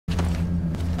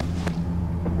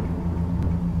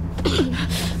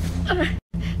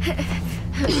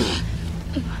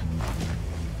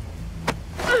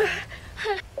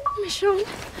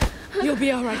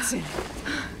be all right, Sam.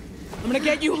 I'm gonna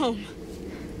get you home.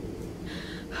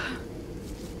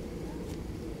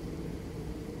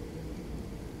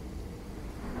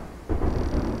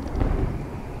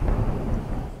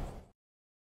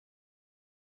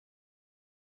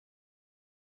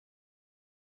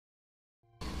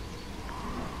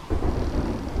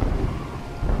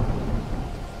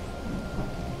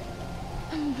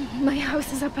 My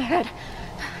house is up ahead.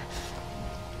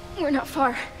 We're not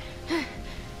far.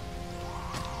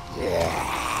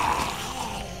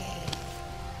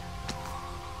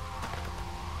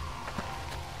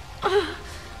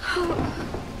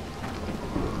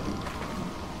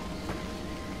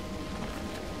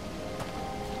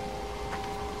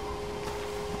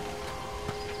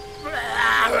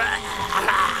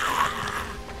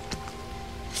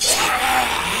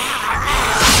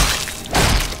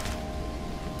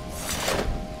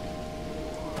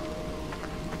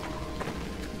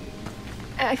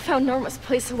 I found Norma's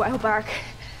place a while back,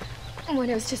 when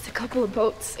it was just a couple of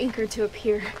boats anchored to a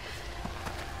pier.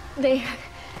 They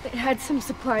had some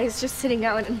supplies just sitting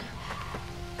out, and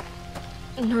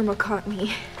Norma caught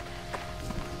me.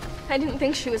 I didn't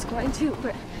think she was going to,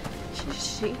 but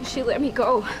she let me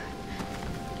go.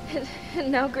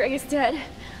 And now Greg is dead.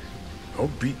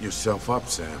 Don't beat yourself up,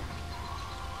 Sam.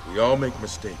 We all make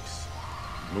mistakes.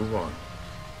 Move on.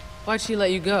 Why'd she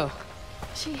let you go?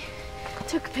 She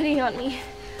took pity on me.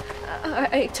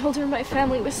 I told her my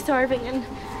family was starving,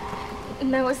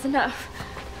 and that was enough.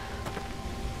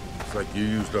 It's like you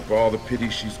used up all the pity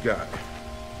she's got.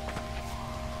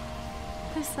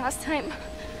 This last time,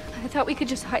 I thought we could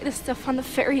just hide this stuff on the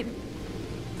ferry.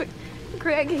 But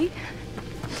Greg,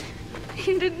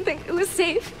 he didn't think it was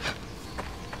safe.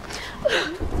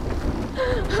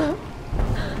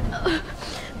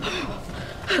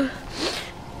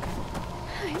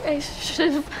 I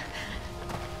should have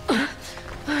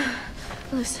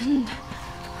listened.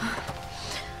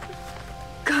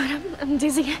 God, I'm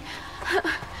dizzy.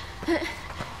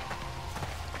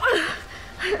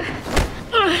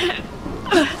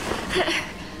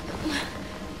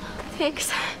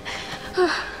 Thanks.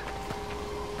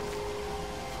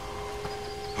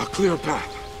 I'll clear a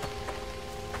path.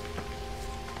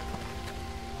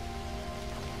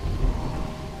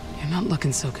 You're not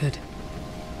looking so good.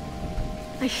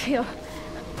 I feel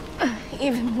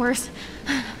even worse.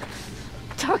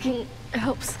 Talking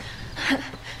helps.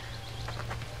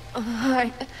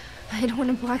 I don't want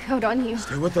to black out on you.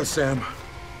 Stay with us, Sam.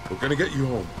 We're gonna get you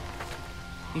home.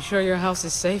 You sure your house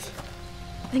is safe?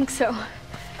 I think so.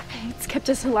 It's kept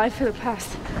us alive for the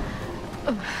past...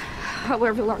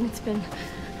 however long it's been.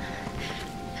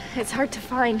 It's hard to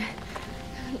find.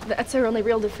 That's our only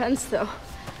real defense, though.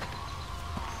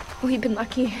 We've been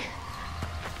lucky.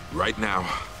 Right now,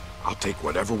 I'll take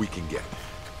whatever we can get.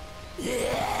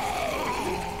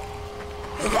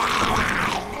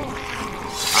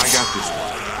 I got this one.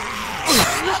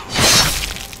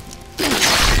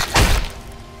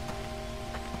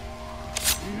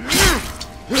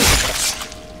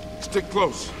 Stick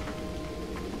close.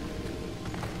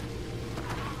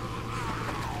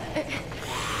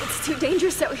 It's too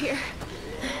dangerous out here.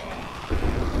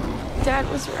 Dad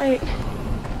was right.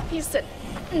 He said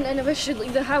none of us should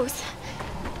leave the house.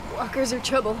 Walkers are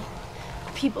trouble.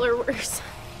 People are worse.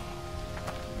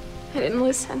 I didn't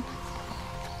listen.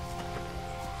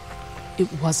 It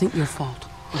wasn't your fault.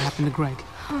 What happened to Greg?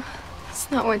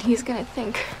 It's not what he's gonna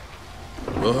think.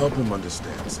 We'll help him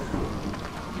understand, Sam.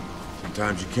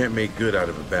 Sometimes you can't make good out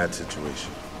of a bad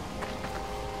situation.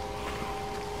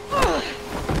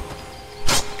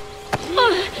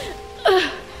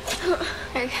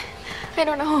 I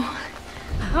don't know.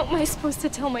 How am I supposed to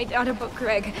tell my dad about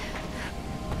Greg?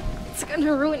 It's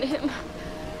gonna ruin him.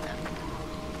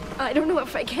 I don't know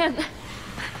if I can.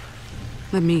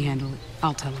 Let me handle it.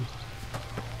 I'll tell him.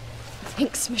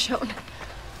 Thanks, Michonne.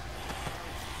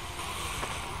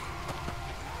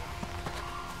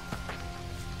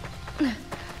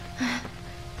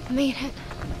 Made it.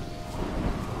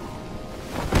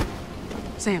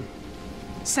 Sam.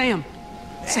 Sam!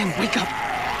 Sam, wake up!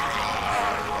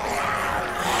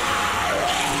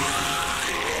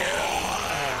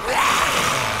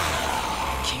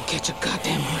 Can't catch a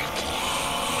goddamn break.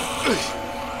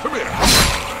 Come here.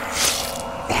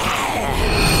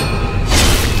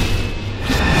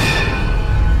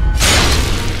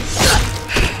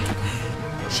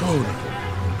 Michonne,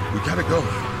 we gotta go.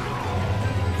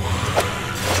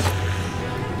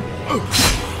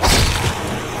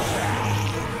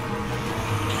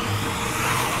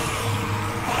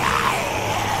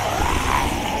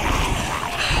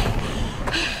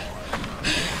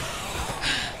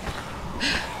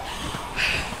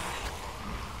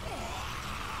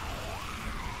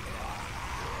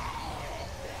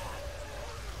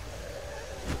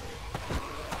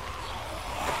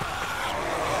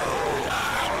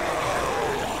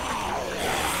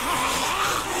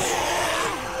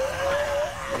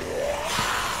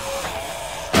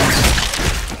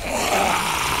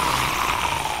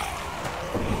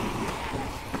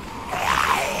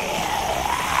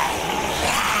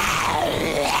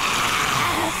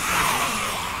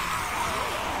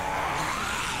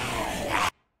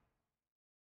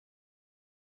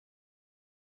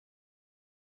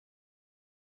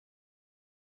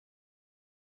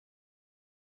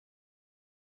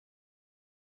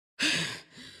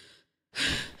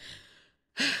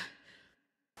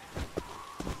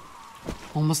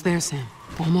 Almost there, Sam.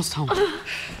 Almost home.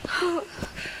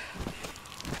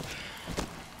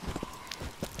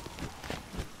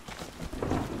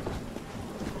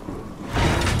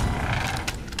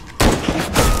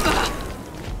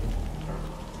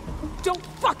 Don't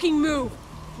fucking move!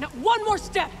 Not one more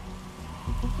step!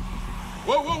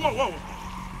 Whoa, whoa, whoa, whoa!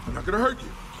 I'm not gonna hurt you.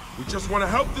 We just want to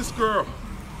help this girl.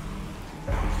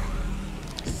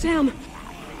 Sam!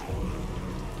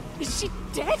 Is she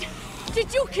dead?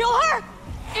 Did you kill her?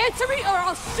 Answer me or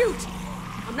I'll shoot!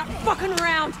 I'm not fucking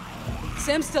around!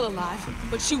 Sam's still alive,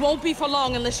 but she won't be for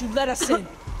long unless you let us in.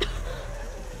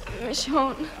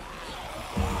 Michonne.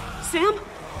 Sam?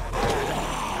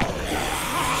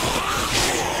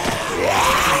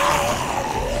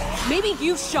 Maybe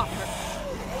you shot her.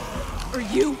 Or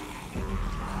you.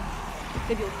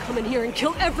 Maybe you'll come in here and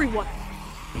kill everyone.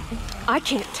 I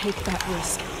can't take that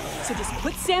risk. So just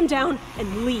put Sam down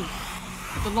and leave.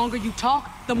 The longer you talk,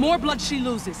 the more blood she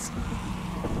loses.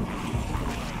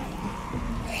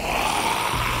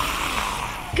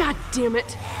 God damn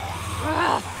it.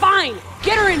 Fine,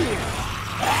 get her in here.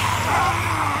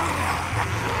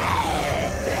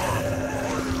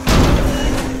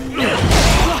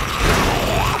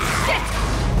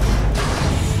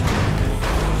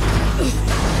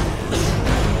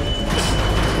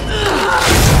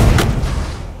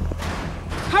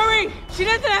 Hurry! She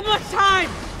doesn't have much time!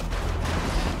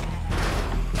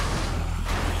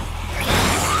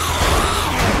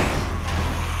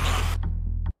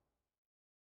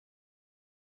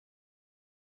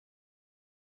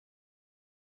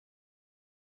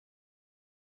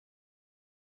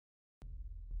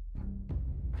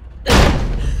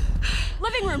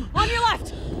 Living room, on your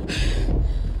left!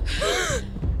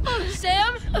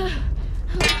 Sam?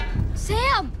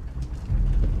 Sam!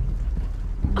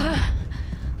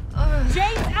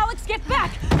 James, Alex, get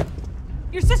back!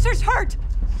 Your sister's hurt!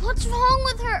 What's wrong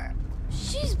with her?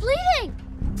 She's bleeding!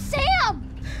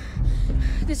 Sam!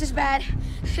 This is bad.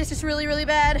 This is really, really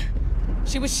bad.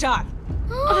 She was shot.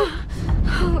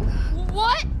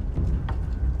 What?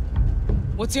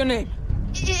 What's your name?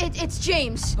 It's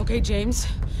James. Okay, James.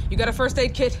 You got a first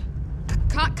aid kit?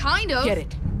 Kind of. Get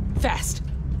it. Fast.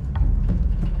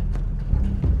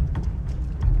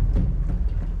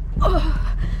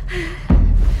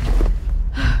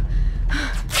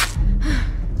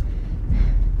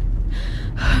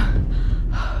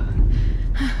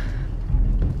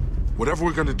 Whatever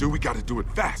we're gonna do, we gotta do it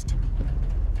fast.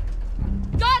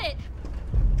 Got it!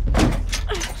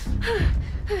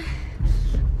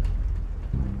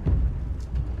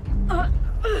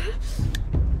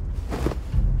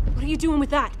 What are you doing with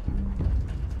that?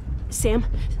 Sam,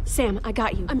 I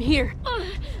got you. I'm here.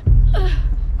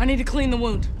 I need to clean the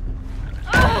wound.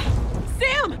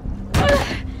 Sam!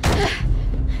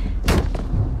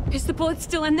 Is the bullet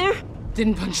still in there?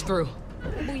 Didn't punch through.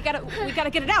 We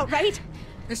gotta get it out, right?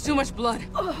 There's too much blood.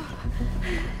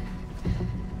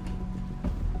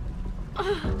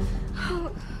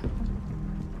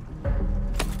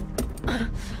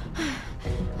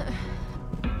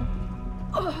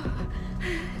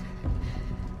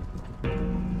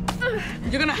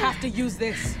 You're gonna have to use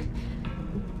this.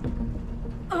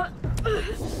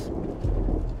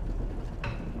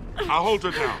 I'll hold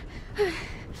her down.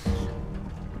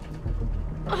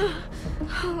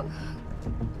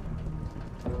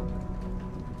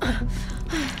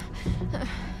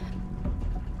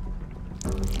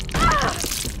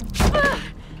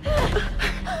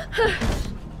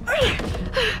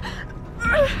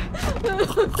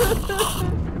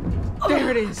 There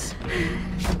it is.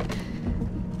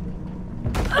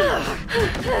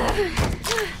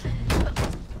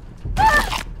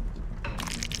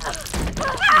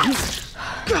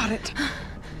 Got it.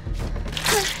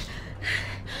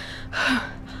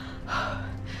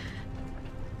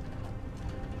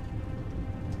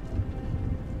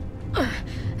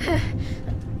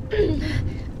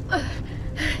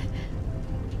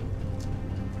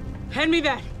 Hand me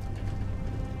that.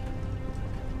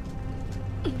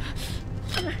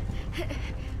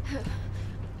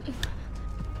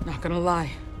 Not gonna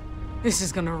lie, this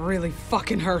is gonna really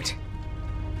fucking hurt.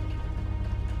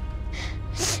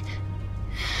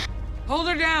 Hold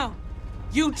her down.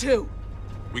 You too.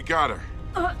 We got her.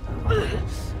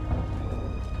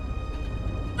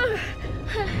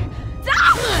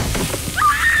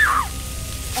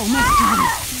 Almost got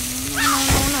it.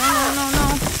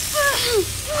 No.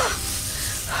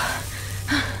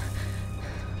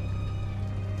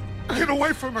 Get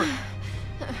away from her!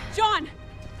 John!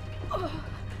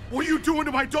 What are you doing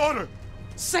to my daughter?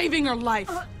 Saving her life.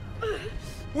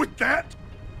 With that?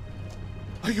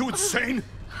 Are you insane?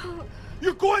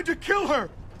 You're going to kill her!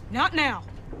 Not now.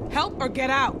 Help or get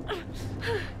out.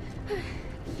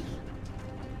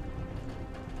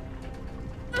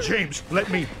 James, let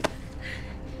me.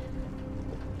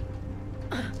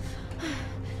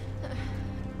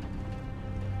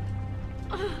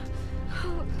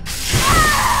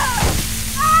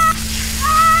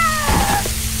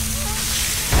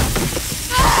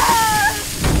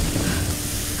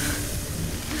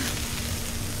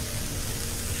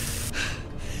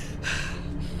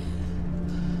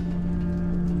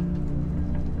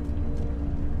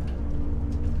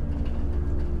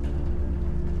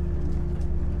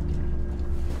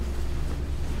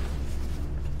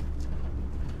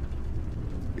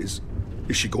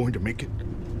 Is she going to make it?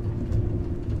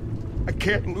 I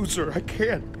can't lose her. I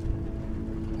can't.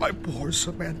 My poor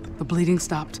Samantha. The bleeding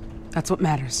stopped. That's what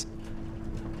matters.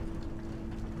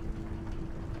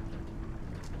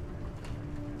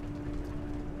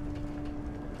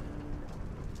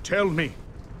 Tell me,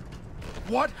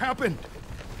 what happened?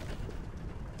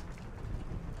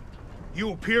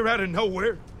 You appear out of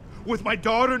nowhere, with my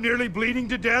daughter nearly bleeding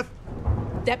to death?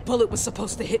 That bullet was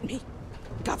supposed to hit me.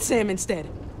 Got Sam instead.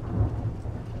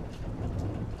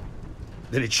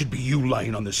 Then it should be you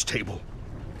lying on this table.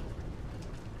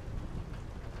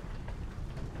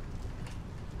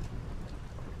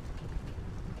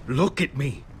 Look at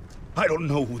me. I don't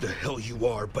know who the hell you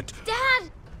are, but...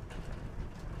 Dad!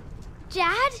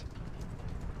 Dad?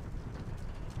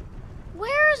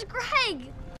 Where's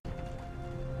Greg?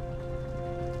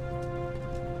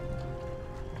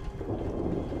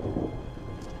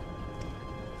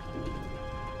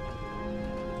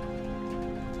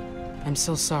 I'm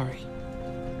so sorry.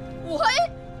 What?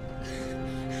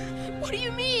 What do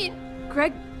you mean?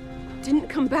 Greg didn't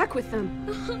come back with them.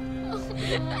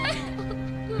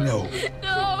 No.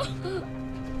 No.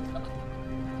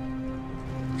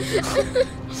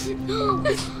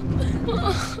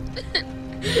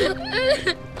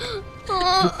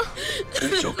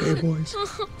 It's okay, boys.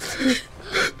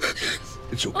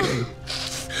 It's okay.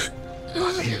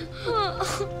 I'm here.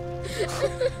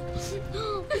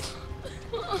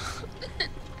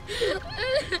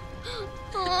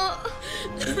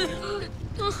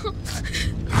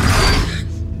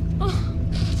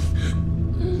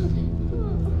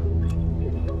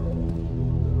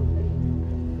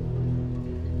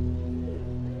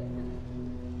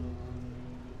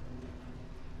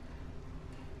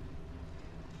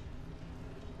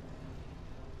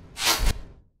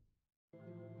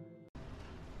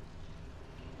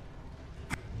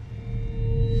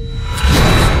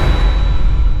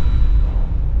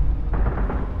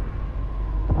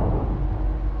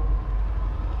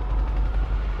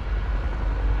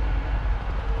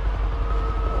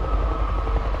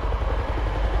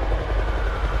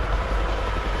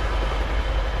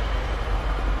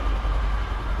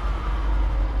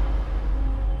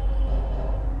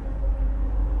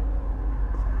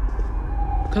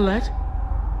 Colette?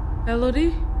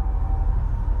 Elodie?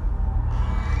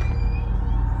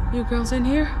 You girls in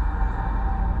here?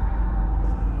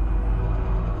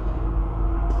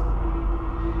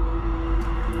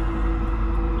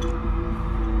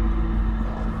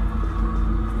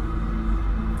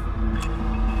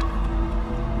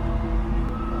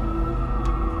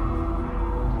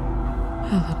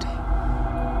 Elodie.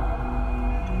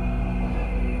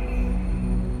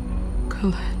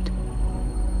 Colette.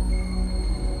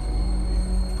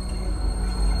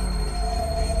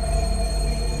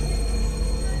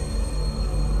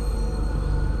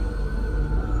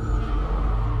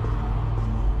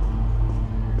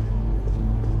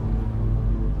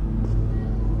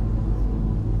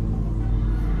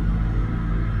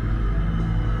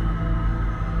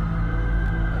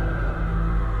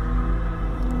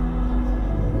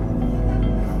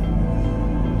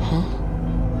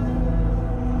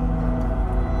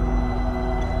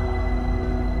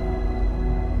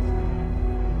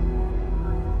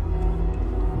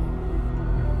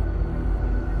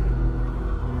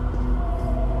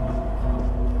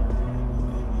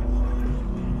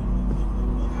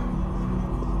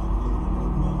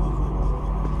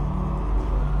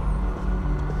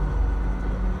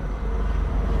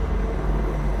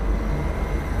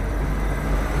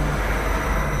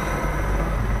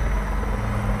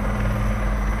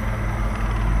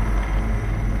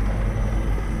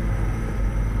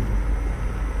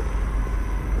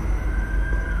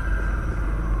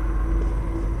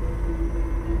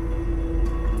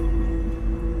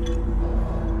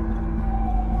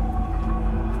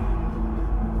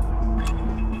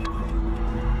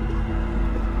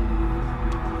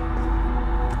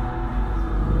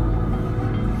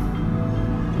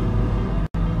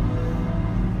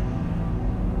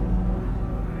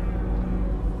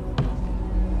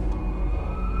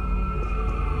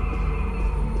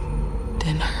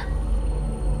 than her.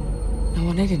 No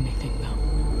one did anything, though.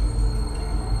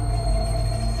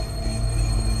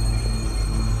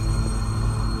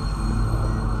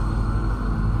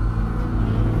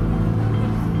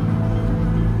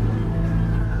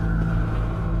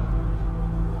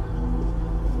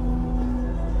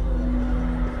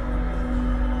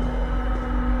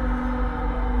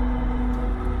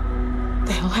 What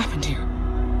the hell happened here?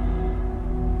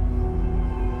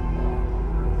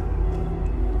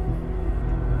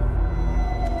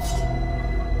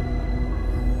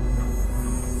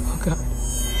 Oh, God.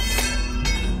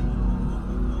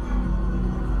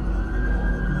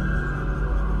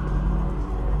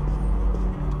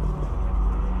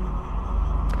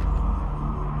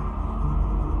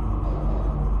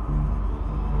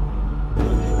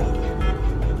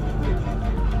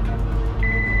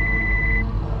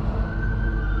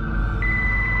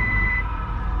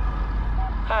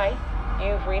 Hi,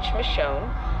 you've reached Michonne.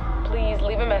 Please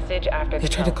leave a message after the They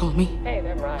tried to tone. call me? Hey,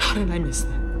 they're right. How did I miss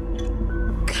that?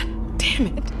 God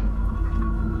damn it.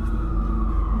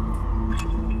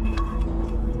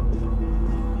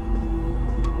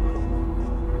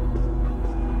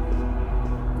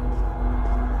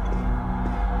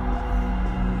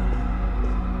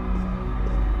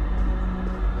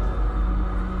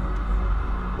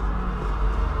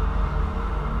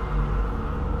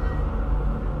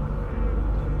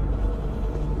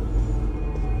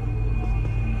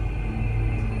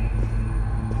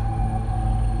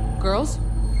 Girls?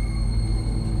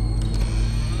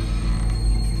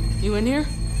 You in here?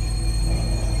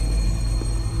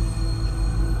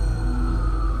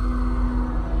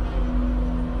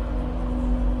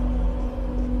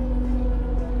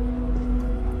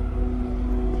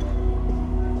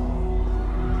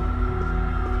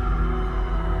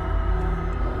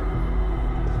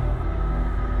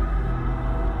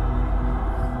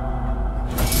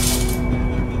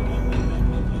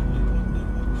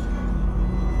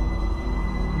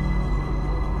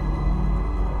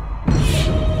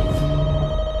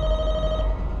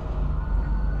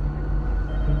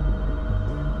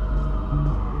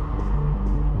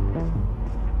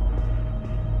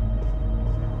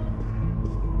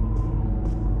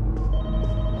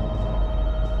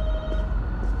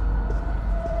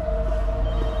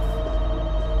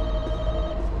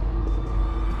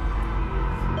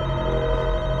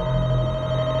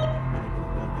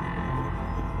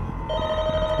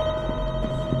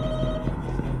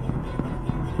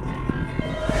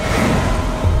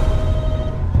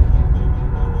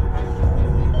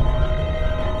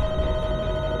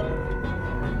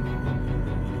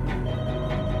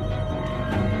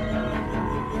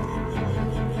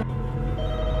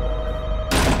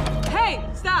 Hey,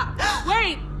 stop!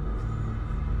 Wait!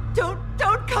 Don't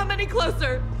come any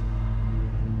closer!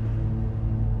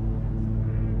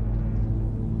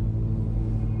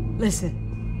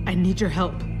 Listen, I need your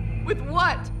help. With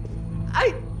what?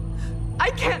 I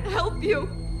can't help you.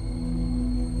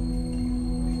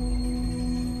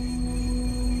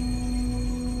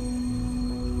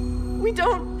 We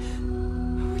don't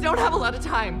have a lot of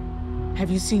time. Have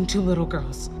you seen two little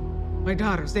girls? My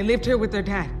daughters. They lived here with their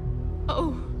dad.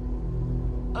 Oh,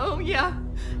 yeah.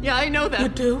 Yeah, I know them. You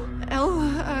do?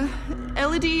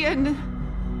 Elodie and,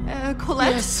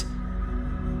 Colette. Yes.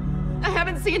 I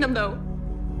haven't seen them, though.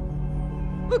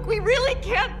 Look, we really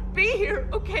can't be here,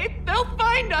 okay? They'll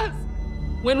find us.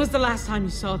 When was the last time you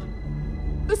saw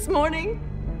them? This morning,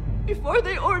 before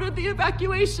they ordered the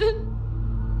evacuation.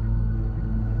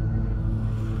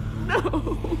 No.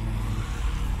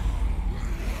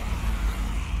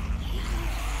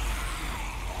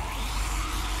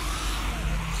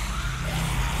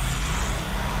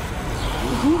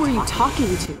 Who were you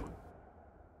talking to?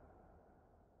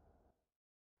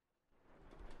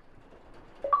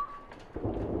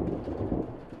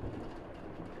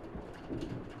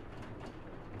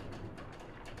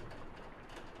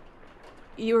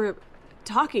 You were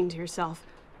talking to yourself.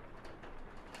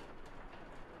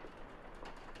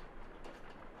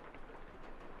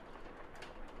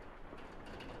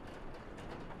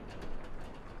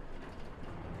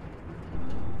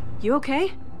 You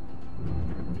okay?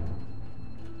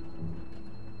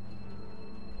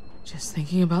 Just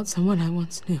thinking about someone I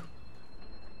once knew.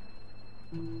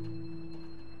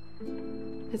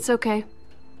 It's okay.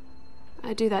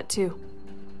 I do that too.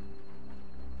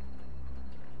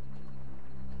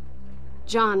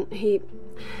 John, he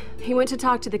went to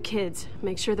talk to the kids,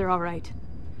 make sure they're all right,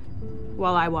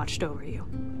 while I watched over you.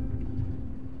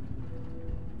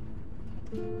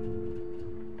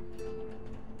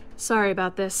 Sorry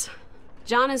about this.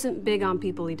 John isn't big on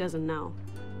people he doesn't know.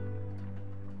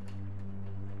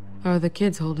 How are the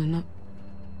kids holding up?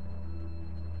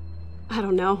 I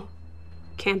don't know.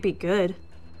 Can't be good.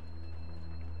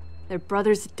 Their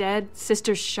brother's dead,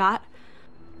 sister's shot.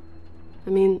 I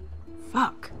mean,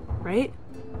 fuck, right?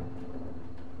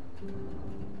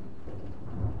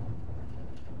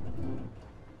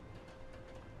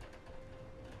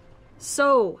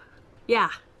 So, yeah,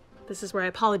 this is where I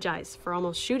apologize for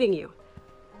almost shooting you.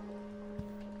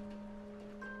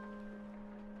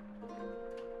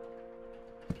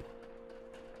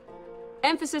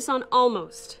 Emphasis on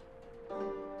almost.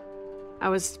 I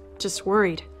was just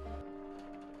worried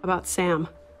about Sam.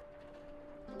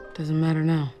 Doesn't matter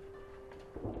now.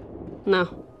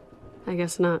 No, I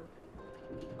guess not.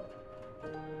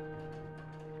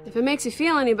 If it makes you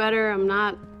feel any better, I'm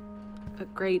not a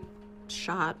great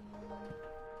shot.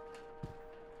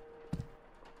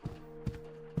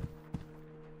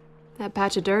 That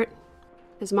patch of dirt,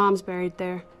 his mom's buried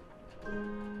there.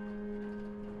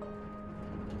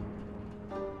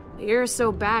 A year or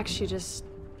so back, she was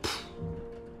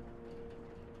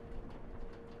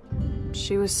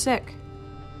sick.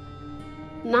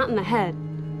 Not in the head.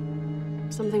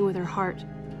 Something with her heart.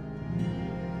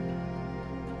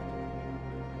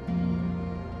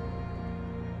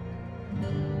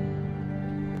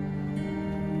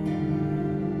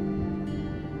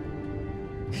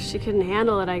 She couldn't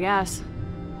handle it, I guess.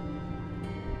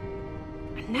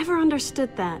 I never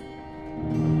understood that.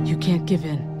 You can't give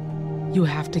in. You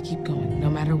have to keep going, no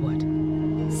matter what.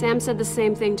 Sam said the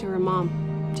same thing to her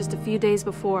mom, just a few days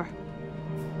before.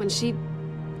 When she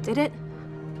did it,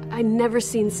 I'd never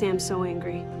seen Sam so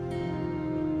angry.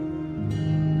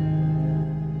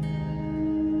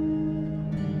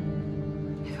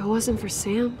 If it wasn't for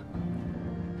Sam...